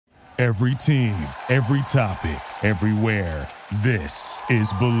Every team, every topic, everywhere. This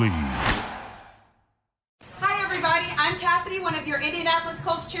is Believe. Hi, everybody. I'm Cassidy, one of your Indianapolis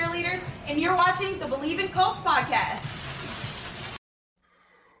Colts cheerleaders, and you're watching the Believe in Colts podcast.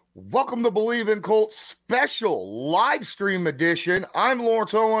 Welcome to Believe in Colts special live stream edition. I'm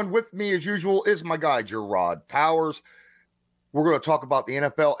Lawrence Owen. With me, as usual, is my guy, Gerard Powers. We're going to talk about the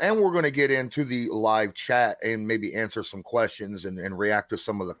NFL, and we're going to get into the live chat and maybe answer some questions and react to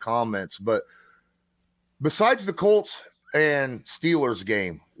some of the comments. But besides the Colts and Steelers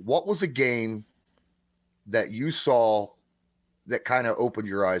game, what was a game that you saw that kind of opened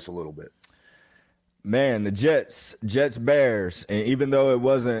your eyes a little bit? Man, the Jets, Bears. And even though it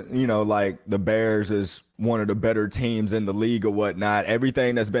wasn't, like the Bears is one of the better teams in the league or whatnot,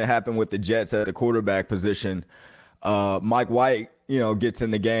 everything that's been happening with the Jets at the quarterback position, Mike White, gets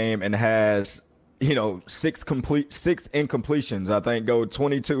in the game and has, 6 incompletions. I think go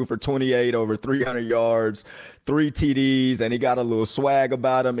 22 for 28 over 300 yards, 3 TDs, and he got a little swag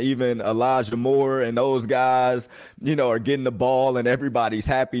about him. Even Elijah Moore and those guys, are getting the ball and everybody's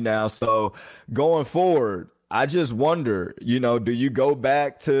happy now. So going forward, I just wonder, do you go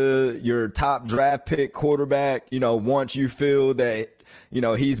back to your top draft pick quarterback, once you feel that,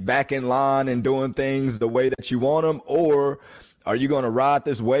 he's back in line and doing things the way that you want him? Or are you going to ride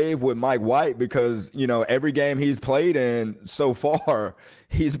this wave with Mike White? Because, every game he's played in so far,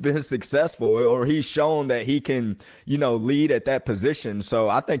 he's been successful, or he's shown that he can, lead at that position. So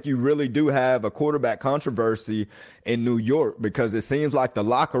I think you really do have a quarterback controversy in New York, because it seems like the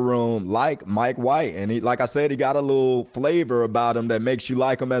locker room like Mike White. And he, like I said, he got a little flavor about him that makes you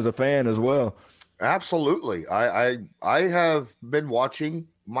like him as a fan as well. Absolutely. I have been watching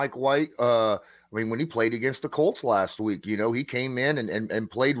Mike White. When he played against the Colts last week, he came in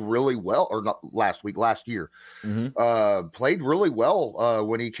and played really well, or not last week, last year, played really well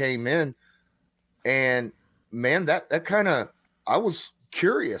when he came in. And man, that kind of, I was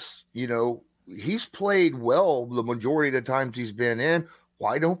curious, he's played well the majority of the times he's been in.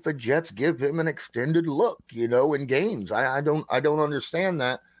 Why don't the Jets give him an extended look, in games? I don't understand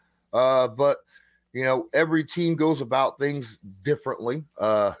that. But every team goes about things differently.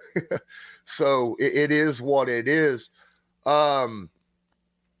 So it is what it is. Let's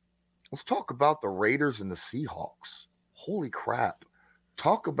talk about the Raiders and the Seahawks. Holy crap.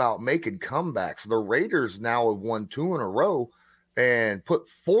 Talk about making comebacks. The Raiders now have won 2 in a row and put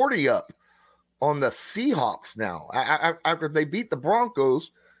 40 up on the Seahawks now. After they beat the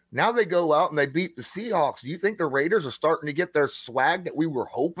Broncos, now they go out and they beat the Seahawks. Do you think the Raiders are starting to get their swag that we were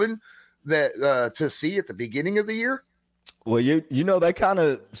hoping that to see at the beginning of the year? Well, they kind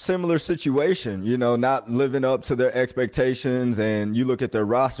of similar situation, not living up to their expectations, and you look at their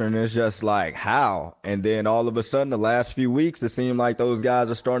roster and it's just like, how? And then all of a sudden, the last few weeks, it seemed like those guys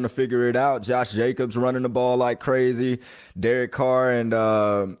are starting to figure it out. Josh Jacobs running the ball like crazy. Derek Carr and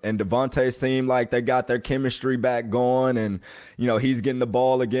Devontae seem like they got their chemistry back going, and, he's getting the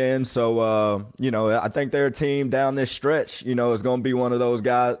ball again. So, I think they're a team down this stretch, is going to be one of those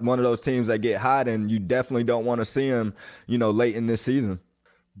guys, one of those teams that get hot, and you definitely don't want to see them, late in this season.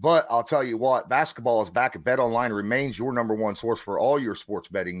 But I'll tell you what, basketball is back at BetOnline. Remains your number one source for all your sports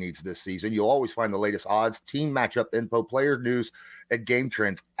betting needs this season. You'll always find the latest odds, team matchup info, player news, and game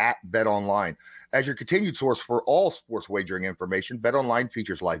trends at BetOnline. As your continued source for all sports wagering information, BetOnline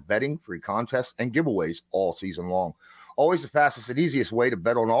features live betting, free contests, and giveaways all season long. Always the fastest and easiest way to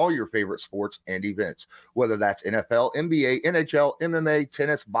bet on all your favorite sports and events, whether that's NFL, NBA, NHL, MMA,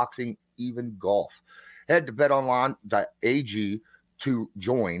 tennis, boxing, even golf. Head to betonline.ag to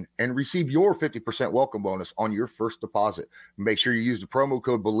join and receive your 50% welcome bonus on your first deposit. Make sure you use the promo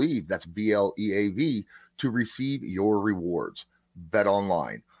code BELIEVE, that's BLEAV, to receive your rewards.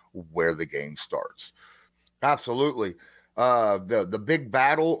 BetOnline, where the game starts. Absolutely. The big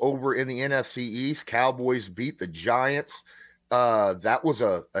battle over in the NFC East, Cowboys beat the Giants. That was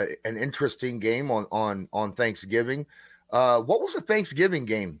an interesting game on Thanksgiving. What was the Thanksgiving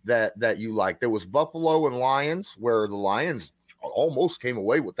game that you liked? There was Buffalo and Lions, where the Lions almost came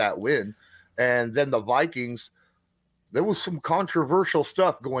away with that win. And then the Vikings, there was some controversial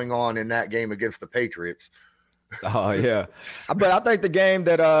stuff going on in that game against the Patriots. Oh, yeah. But I think the game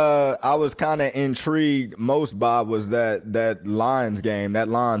that I was kind of intrigued most by was that Lions game, that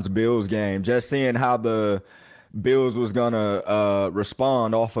Lions-Bills game, just seeing how the Bills was going to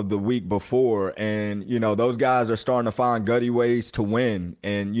respond off of the week before. And, those guys are starting to find gutty ways to win.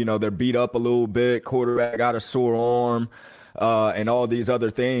 And, they're beat up a little bit. Quarterback got a sore arm. and all these other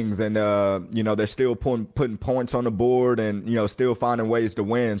things. And, they're still putting points on the board and, still finding ways to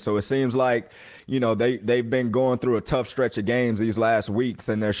win. So it seems like, they've been going through a tough stretch of games these last weeks,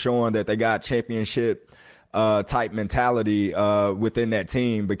 and they're showing that they got championship type mentality within that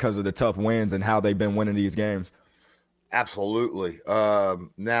team because of the tough wins and how they've been winning these games. Absolutely.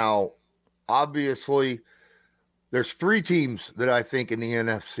 Now, obviously, there's 3 teams that I think in the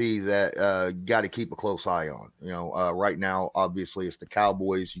NFC that got to keep a close eye on. Right now, obviously, it's the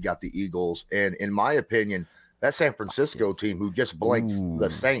Cowboys. You got the Eagles. And in my opinion, that San Francisco team who just blinks the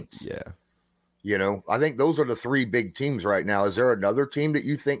Saints. Yeah. I think those are the 3 big teams right now. Is there another team that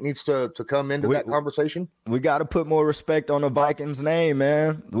you think needs to come into that conversation? We got to put more respect on the Vikings name,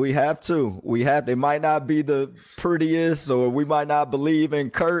 man. We have to. They might not be the prettiest, or we might not believe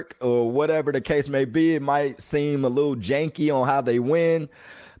in Kirk, or whatever the case may be. It might seem a little janky on how they win,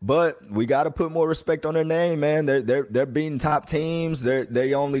 but we got to put more respect on their name, man. They're beating top teams.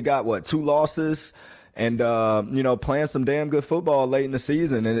 They only got 2 losses. And, playing some damn good football late in the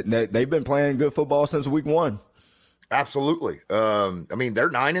season. And they've been playing good football since week 1. Absolutely. They're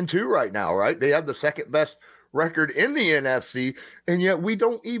 9-2 right now, right? They have the second best record in the NFC. And yet we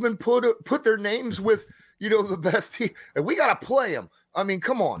don't even put their names with, the best team. And we got to play them.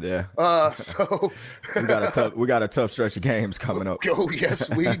 Come on. Yeah. So we got a tough stretch of games coming up. Oh, yes,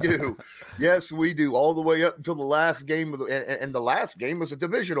 we do. Yes, we do. All the way up until the last game and the last game was a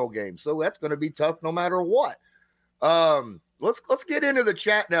divisional game. So that's going to be tough no matter what. Let's get into the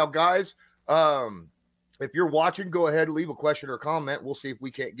chat now, guys. If you're watching, go ahead, leave a question or comment. We'll see if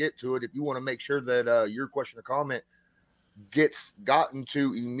we can't get to it. If you want to make sure that your question or comment gets gotten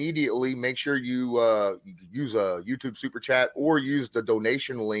to immediately, make sure you use a YouTube super chat or use the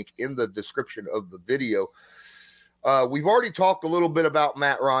donation link in the description of the video. We've already talked a little bit about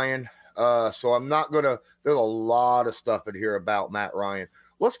Matt Ryan, so I'm not gonna. There's a lot of stuff in here about Matt Ryan.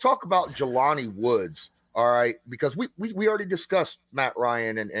 Let's talk about Jelani Woods, all right? Because we already discussed Matt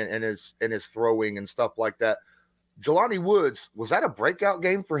Ryan and his throwing and stuff like that. Jelani Woods, was that a breakout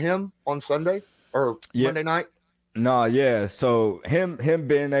game for him on Sunday or Monday night? No, yeah. So him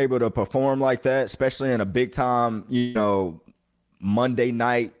being able to perform like that, especially in a big time, Monday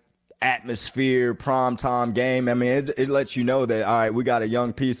night atmosphere, prime time game. It lets you know that, all right, we got a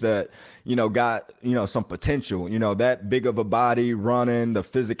young piece that, got, some potential, that big of a body running, the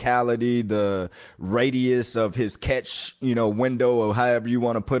physicality, the radius of his catch, window, or however you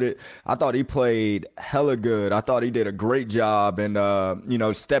want to put it. I thought he played hella good. I thought he did a great job and,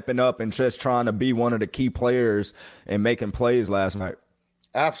 stepping up and just trying to be one of the key players and making plays last night.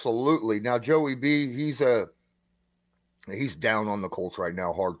 Absolutely. Now, Joey B, he's down on the Colts right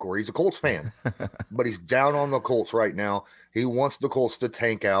now, hardcore. He's a Colts fan, but he's down on the Colts right now. He wants the Colts to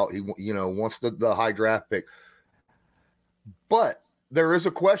tank out. He, wants the high draft pick. But there is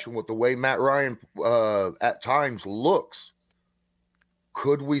a question with the way Matt Ryan at times looks.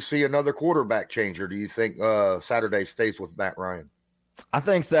 Could we see another quarterback change, or do you think Saturday stays with Matt Ryan? I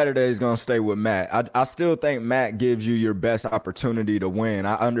think Saturday is going to stay with Matt. I still think Matt gives you your best opportunity to win.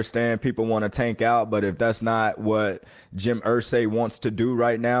 I understand people want to tank out, but if that's not what Jim Irsay wants to do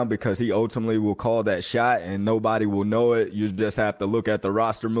right now, because he ultimately will call that shot and nobody will know it, you just have to look at the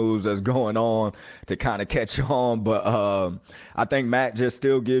roster moves that's going on to kind of catch on. But I think Matt just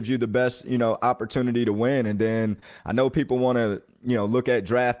still gives you the best, opportunity to win. And then I know people want to, look at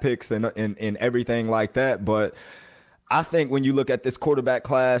draft picks and everything like that, but I think when you look at this quarterback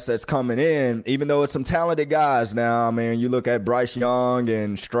class that's coming in, even though it's some talented guys now, you look at Bryce Young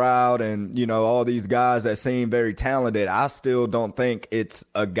and Stroud and, all these guys that seem very talented. I still don't think it's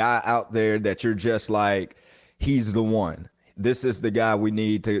a guy out there that you're just like, he's the one. This is the guy we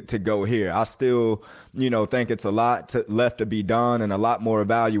need to go here. I still, think it's a lot left to be done and a lot more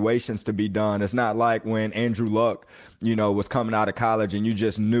evaluations to be done. It's not like when Andrew Luck, was coming out of college and you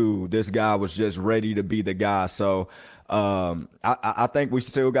just knew this guy was just ready to be the guy. So, I think we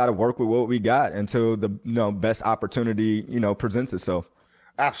still got to work with what we got until the best opportunity presents itself.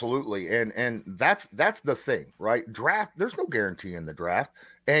 Absolutely, and that's the thing, right? Draft. There's no guarantee in the draft,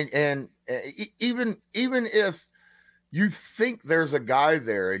 and even if you think there's a guy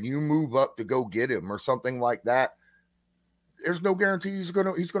there and you move up to go get him or something like that, there's no guarantee he's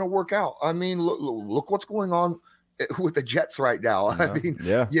gonna work out. Look what's going on with the Jets right now.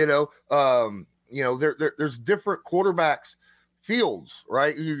 There's different quarterbacks fields,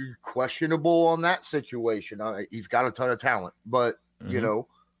 right? You're questionable on that situation. He's got a ton of talent, but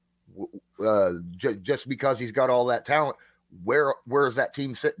just because he's got all that talent, where is that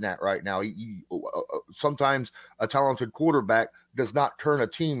team sitting at right now? Sometimes a talented quarterback does not turn a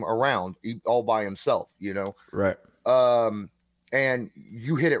team around all by himself, Right. And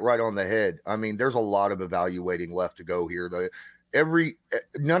you hit it right on the head. I mean, there's a lot of evaluating left to go here.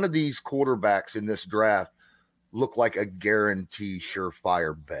 None of these quarterbacks in this draft look like a guarantee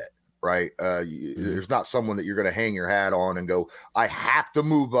surefire bet, right? There's not someone that you're going to hang your hat on and go, I have to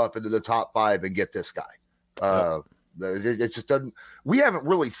move up into the top 5 and get this guy. It just doesn't. We haven't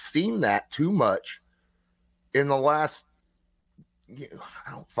really seen that too much in the last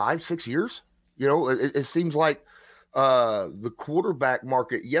 5-6 years. It seems like the quarterback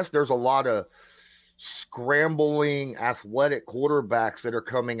market, yes, there's a lot of scrambling athletic quarterbacks that are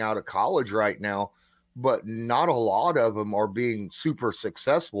coming out of college right now, but not a lot of them are being super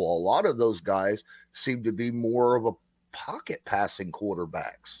successful. A lot of those guys seem to be more of a pocket passing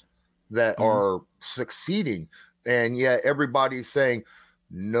quarterbacks that are succeeding. And yet everybody's saying,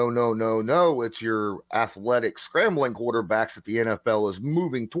 no, it's your athletic scrambling quarterbacks that the NFL is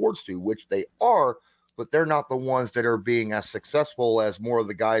moving towards which they are, but they're not the ones that are being as successful as more of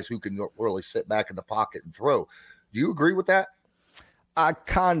the guys who can really sit back in the pocket and throw. Do you agree with that? I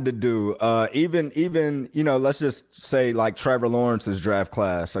kind of do. Even let's just say like Trevor Lawrence's draft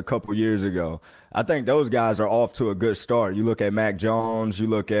class a couple years ago. I think those guys are off to a good start. You look at Mac Jones, you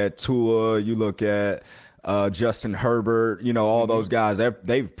look at Tua, you look at Justin Herbert, all those guys,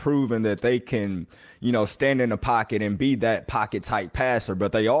 they've proven that they can, stand in the pocket and be that pocket type passer.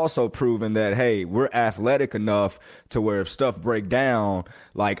 But they also proven that, hey, we're athletic enough to where if stuff break down,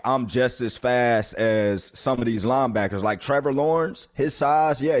 like I'm just as fast as some of these linebackers. Like Trevor Lawrence, his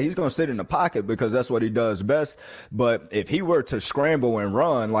size, yeah, he's going to sit in the pocket because that's what he does best. But if he were to scramble and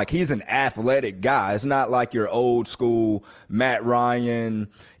run, like he's an athletic guy. It's not like your old school Matt Ryan,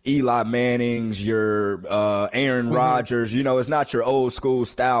 Eli Manning's, your Aaron Rodgers, it's not your old school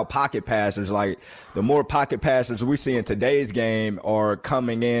style pocket passers. Like the more pocket passers we see in today's game are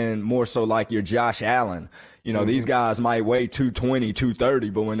coming in more so like your Josh Allen. These guys might weigh 220, 230,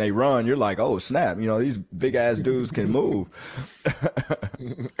 but when they run, you're like, oh, snap. These big ass dudes can move.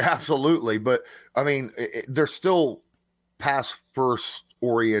 Absolutely. But I mean, they're still pass first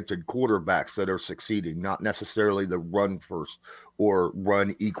oriented quarterbacks that are succeeding, not necessarily the run first or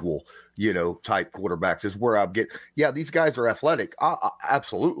run equal, type quarterbacks is where I'm getting. Yeah, these guys are athletic.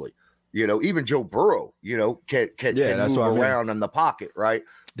 Absolutely. Even Joe Burrow, can move around in the pocket, right?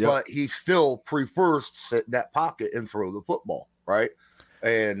 Yep. But he still prefers to sit in that pocket and throw the football, right?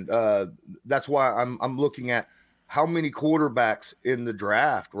 And that's why I'm looking at how many quarterbacks in the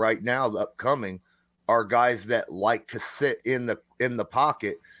draft right now, the upcoming, are guys that like to sit in the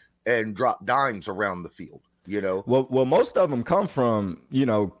pocket and drop dimes around the field. Well, most of them come from,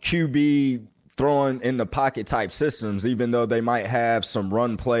 QB throwing in the pocket type systems, even though they might have some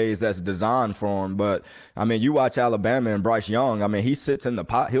run plays that's designed for them. But I mean, you watch Alabama and Bryce Young. I mean, he'll sit in the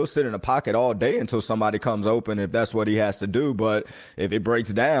pocket all day until somebody comes open, if that's what he has to do. But if it breaks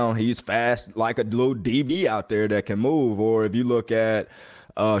down, he's fast like a little DB out there that can move. Or if you look at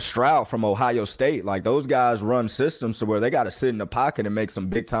Stroud from Ohio State, like those guys run systems to where they got to sit in the pocket and make some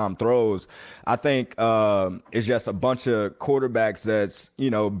big time throws. I think it's just a bunch of quarterbacks that's,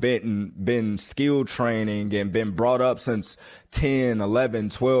 been skill training and been brought up since 10, 11,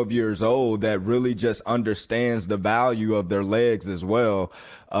 12 years old that really just understands the value of their legs as well.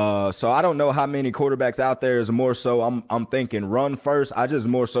 So I don't know how many quarterbacks out there is more so I'm thinking run first. I just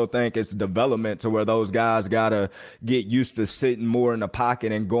more so think it's development to where those guys got to get used to sitting more in the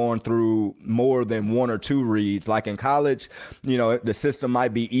pocket and going through more than one or two reads. Like in college, the system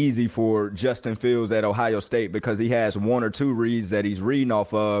might be easy for Justin Fields at Ohio State because he has one or two reads that he's reading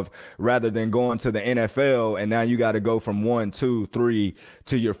off of rather than going to the NFL. And now you got to go from 1, 2, 3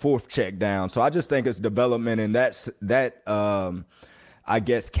 to your fourth check down. So I just think it's development in that I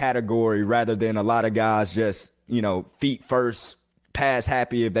guess category rather than a lot of guys just, feet first, pass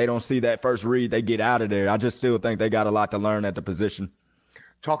happy. If they don't see that first read, they get out of there. I just still think they got a lot to learn at the position.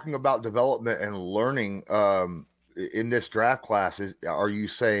 Talking about development and learning in this draft class, are you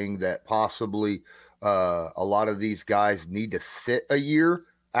saying that possibly a lot of these guys need to sit a year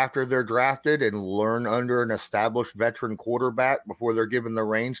after they're drafted and learn under an established veteran quarterback before they're given the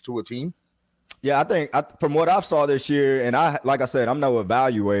reins to a team? Yeah, I think from what I've saw this year, and like I said, I'm no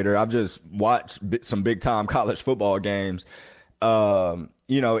evaluator. I've just watched some big time college football games.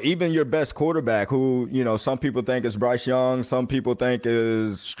 Even your best quarterback who, some people think is Bryce Young, some people think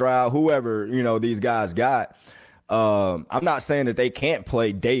is Stroud, whoever, these guys got. I'm not saying that they can't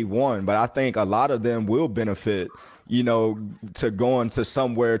play day one, but I think a lot of them will benefit, to going to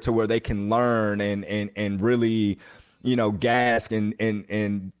somewhere to where they can learn and really, gask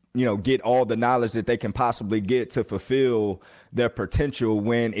and get all the knowledge that they can possibly get to fulfill their potential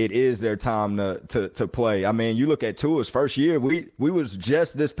when it is their time to play. I mean, you look at Tua's first year, we was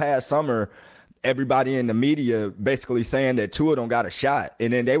just this past summer, everybody in the media basically saying that Tua don't got a shot.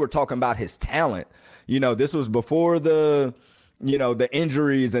 And then they were talking about his talent. This was before the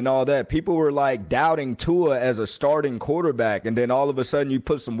injuries and all that. People were like doubting Tua as a starting quarterback. And then all of a sudden you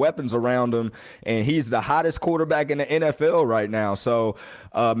put some weapons around him and he's the hottest quarterback in the NFL right now. So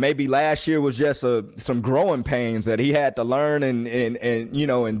maybe last year was just some growing pains that he had to learn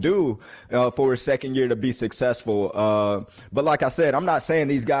and do for his second year to be successful. But like I said, I'm not saying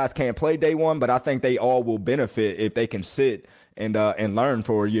these guys can't play day one, but I think they all will benefit if they can sit and learn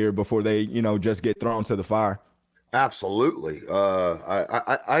for a year before they, just get thrown to the fire. Absolutely.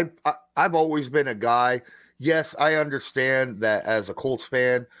 I've always been a guy. Yes, I understand that as a Colts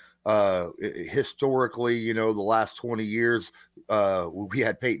fan, historically, the last 20 years, we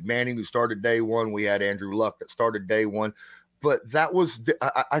had Peyton Manning who started day one. We had Andrew Luck that started day one. But that was,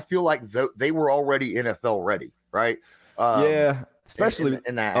 I feel like they were already NFL ready, right? Yeah, especially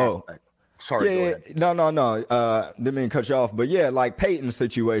in that aspect. Sorry, go ahead. No. Didn't mean to cut you off. But yeah, like Peyton's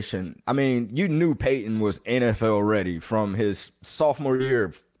situation. I mean, you knew Peyton was NFL ready from his sophomore year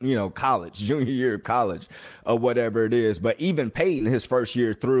of, college, junior year of college, or whatever it is. But even Peyton, his first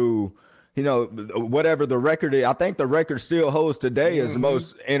year through, whatever the record is, I think the record still holds today as the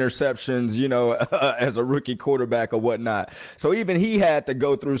most interceptions, as a rookie quarterback or whatnot. So even he had to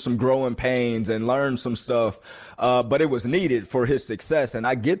go through some growing pains and learn some stuff. But it was needed for his success. And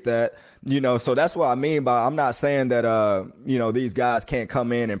I get that. So that's what I mean by, I'm not saying that, these guys can't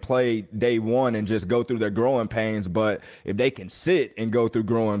come in and play day one and just go through their growing pains. But if they can sit and go through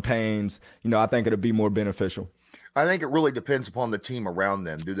growing pains, I think it'll be more beneficial. I think it really depends upon the team around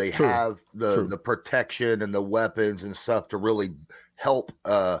them. Do they have the protection and the weapons and stuff to really help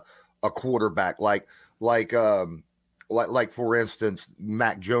a quarterback? Like for instance,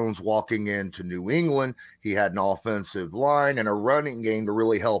 Mac Jones walking into New England, he had an offensive line and a running game to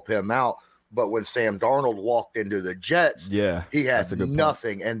really help him out. But when Sam Darnold walked into the Jets, he had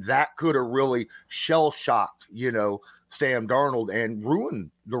nothing. Point. And that could have really shell-shocked, Sam Darnold and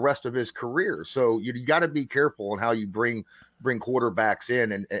ruined the rest of his career. So you got to be careful on how you bring quarterbacks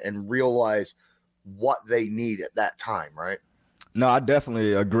in and realize what they need at that time, right? No, I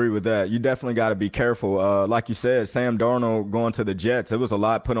definitely agree with that. You definitely got to be careful. Like you said, Sam Darnold going to the Jets, it was a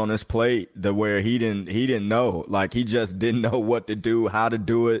lot put on his plate where he didn't know. Like, he just didn't know what to do, how to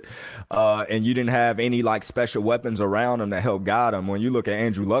do it. And you didn't have any like special weapons around him that helped guide him. When you look at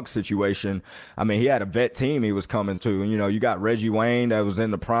Andrew Luck's situation, I mean, he had a vet team he was coming to. You got Reggie Wayne that was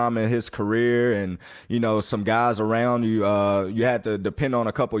in the prime of his career, and, some guys around you. You had to depend on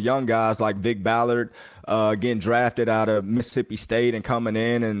a couple young guys like Vic Ballard, getting drafted out of Mississippi State and coming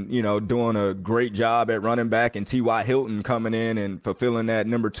in and, doing a great job at running back, and T.Y. Hilton coming in and fulfilling that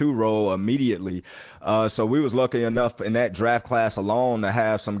number 2 role immediately. So we was lucky enough in that draft class alone to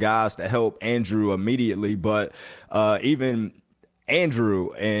have some guys to help Andrew immediately. But even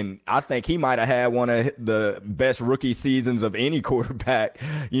Andrew, and I think he might have had one of the best rookie seasons of any quarterback,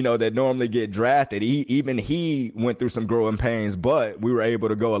 that normally get drafted. He went through some growing pains, but we were able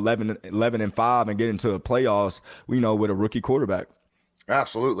to go 11-5 and get into the playoffs, with a rookie quarterback.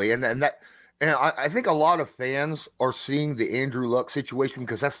 Absolutely. And I think a lot of fans are seeing the Andrew Luck situation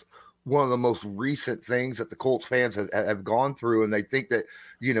because that's one of the most recent things that the Colts fans have gone through. And they think that,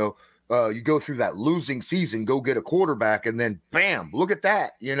 you go through that losing season, go get a quarterback, and then bam, look at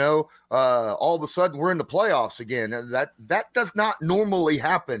that. All of a sudden we're in the playoffs again. And that does not normally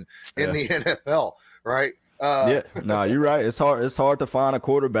happen in the NFL, right? No, you're right. It's hard to find a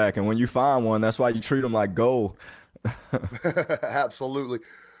quarterback. And when you find one, that's why you treat them like gold. Absolutely.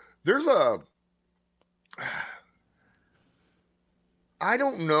 There's I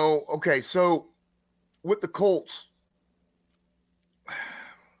don't know. Okay. So with the Colts,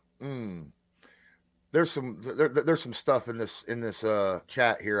 there's some stuff in this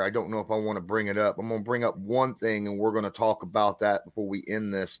chat here. I don't know if I want to bring it up. I'm going to bring up one thing, and we're going to talk about that before we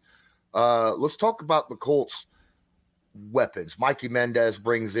end this. Let's talk about the Colts weapons. Mikey Mendez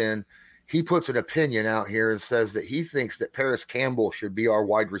he puts an opinion out here and says that he thinks that Paris Campbell should be our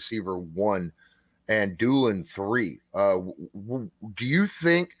wide receiver 1 and Dulin 3. Do you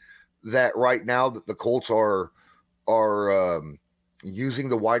think that right now that the Colts are using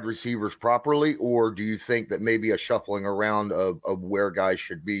the wide receivers properly, or do you think that maybe a shuffling around of where guys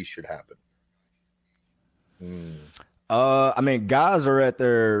should happen? I mean, guys are at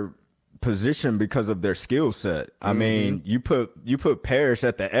their position because of their skill set. I mean, you put Parrish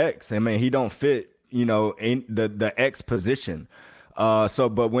at the X. I mean, he don't fit, in the X position.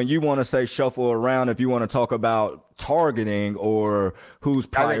 But when you want to say shuffle around, if you want to talk about targeting or who's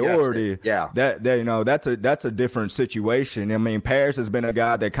priority, that's a different situation. I mean, Parrish has been a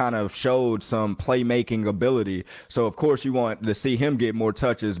guy that kind of showed some playmaking ability, so of course you want to see him get more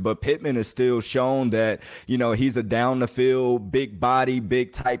touches. But Pittman has still shown that, you know, he's a down the field, big body,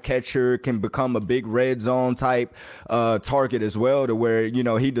 big type catcher, can become a big red zone type target as well, to where, you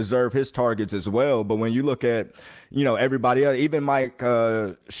know, he deserved his targets as well. But when you look at, you know, everybody else, even Mike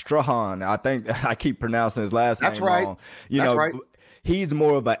Strahan, I think I keep pronouncing his last name wrong. He's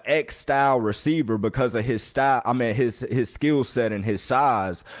more of an X style receiver because of his style. I mean, his skill set and his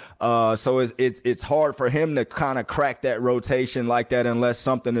size. So it's hard for him to kind of crack that rotation like that unless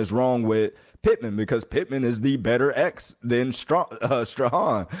something is wrong with Pittman, because Pittman is the better X than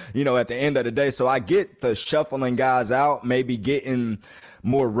Strahan, you know, at the end of the day. So I get the shuffling guys out, maybe getting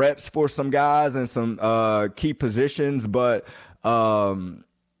more reps for some guys and some key positions, but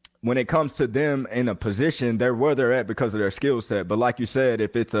when it comes to them in a position, they're where they're at because of their skill set. But like you said,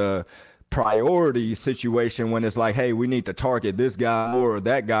 if it's a priority situation, when it's like, hey, we need to target this guy more or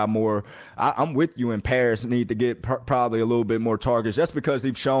that guy more, I'm with you, and Parrish need to get probably a little bit more targets just because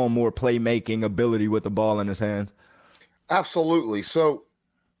he's shown more playmaking ability with the ball in his hands. Absolutely. So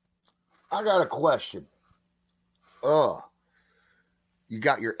I got a question. You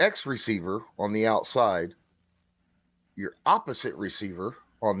got your X receiver on the outside, your opposite receiver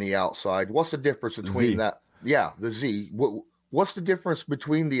on the outside. What's the difference between that? Yeah, the Z. What's the difference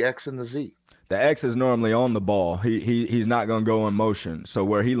between the X and the Z? The X is normally on the ball. He's not going to go in motion. So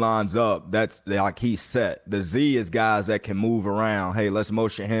where he lines up, that's like he's set. The Z is guys that can move around. Hey, let's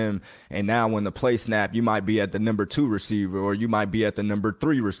motion him. And now when the play snap, you might be at the number 2 receiver, or you might be at the number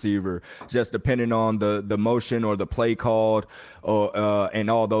 3 receiver, just depending on the motion or the play called, or and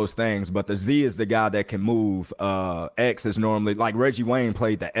all those things. But the Z is the guy that can move. X is normally, like Reggie Wayne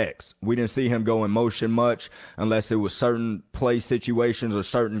played the X. We didn't see him go in motion much unless it was certain play situations or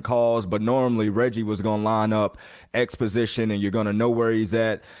certain calls. But normally Reggie was going to line up X position, and you're going to know where he's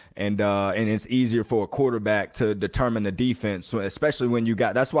at. And it's easier for a quarterback to determine the defense, especially when you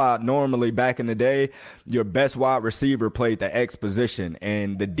got – that's why normally back in the day, your best wide receiver played the X position.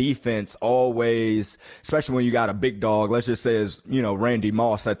 And the defense always – especially when you got a big dog, let's just say is, you know, Randy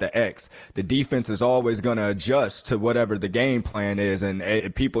Moss at the X. The defense is always going to adjust to whatever the game plan is.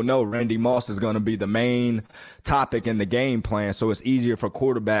 And people know Randy Moss is going to be the main topic in the game plan. So it's easier for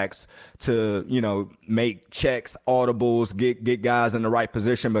quarterbacks to, you know, make checks, audibles, get guys in the right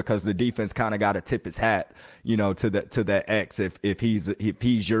position, because the defense kind of got to tip his hat, you know, to that X if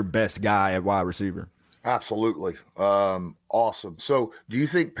he's your best guy at wide receiver. Absolutely. Awesome. So do you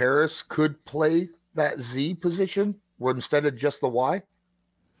think Parrish could play that Z position instead of just the Y?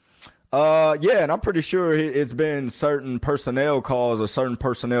 Yeah, and I'm pretty sure it's been certain personnel calls or certain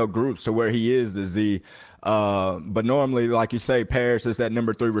personnel groups to where he is the Z. But normally, like you say, Parrish is that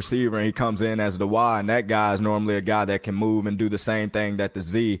number 3 receiver, and he comes in as the Y, and that guy is normally a guy that can move and do the same thing that the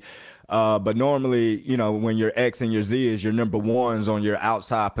Z. But normally, you know, when your X and your Z is your number 1s on your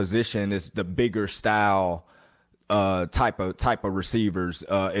outside position, it's the bigger style type of receivers,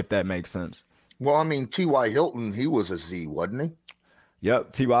 if that makes sense. Well, I mean, T.Y. Hilton, he was a Z, wasn't he?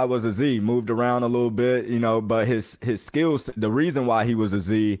 Yep, T.Y. was a Z, moved around a little bit, you know, but his skills, the reason why he was a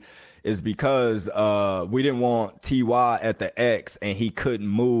Z is because we didn't want T.Y. at the X and he couldn't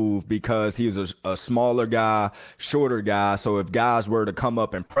move because he was a smaller guy, shorter guy. So if guys were to come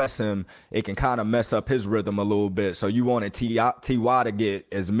up and press him, it can kind of mess up his rhythm a little bit. So you wanted T.Y. to get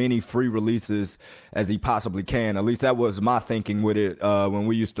as many free releases as he possibly can. At least that was my thinking with it when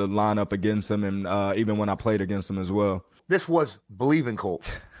we used to line up against him, and even when I played against him as well. This was Believe in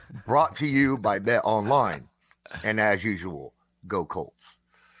Colts, brought to you by Bet Online. And as usual, go Colts.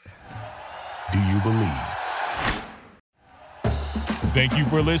 Do you believe? Thank you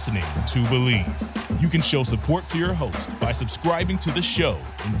for listening to Believe. You can show support to your host by subscribing to the show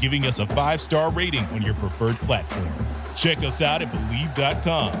and giving us a 5-star rating on your preferred platform. Check us out at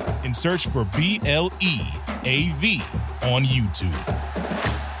Believe.com and search for BLEAV on YouTube.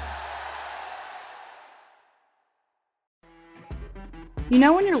 You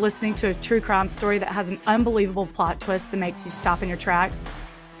know when you're listening to a true crime story that has an unbelievable plot twist that makes you stop in your tracks?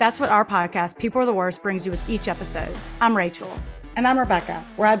 That's what our podcast, People Are the Worst, brings you with each episode. I'm Rachel. And I'm Rebecca.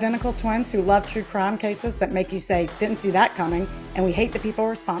 We're identical twins who love true crime cases that make you say, didn't see that coming, and we hate the people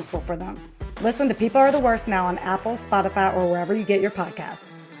responsible for them. Listen to People Are the Worst now on Apple, Spotify, or wherever you get your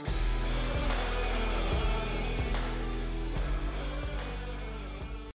podcasts.